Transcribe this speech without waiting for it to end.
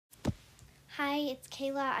Hi, it's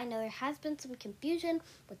Kayla. I know there has been some confusion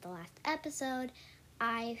with the last episode.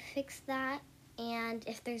 I fixed that, and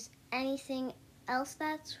if there's anything else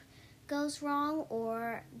that goes wrong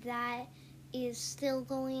or that is still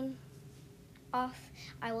going off,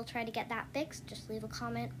 I will try to get that fixed. Just leave a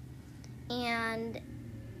comment. And,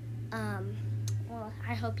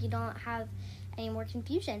 I hope you don't have any more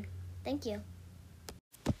confusion. Thank you.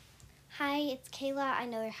 Hi, it's Kayla. I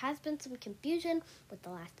know there has been some confusion with the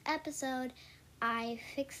last episode. I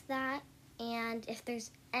fixed that, and if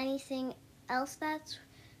there's anything else that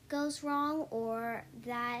goes wrong or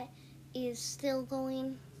that is still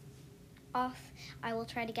going off, I will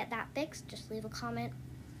try to get that fixed. Just leave a comment.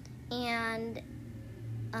 And,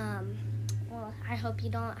 I hope you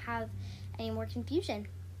don't have any more confusion.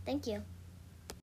 Thank you.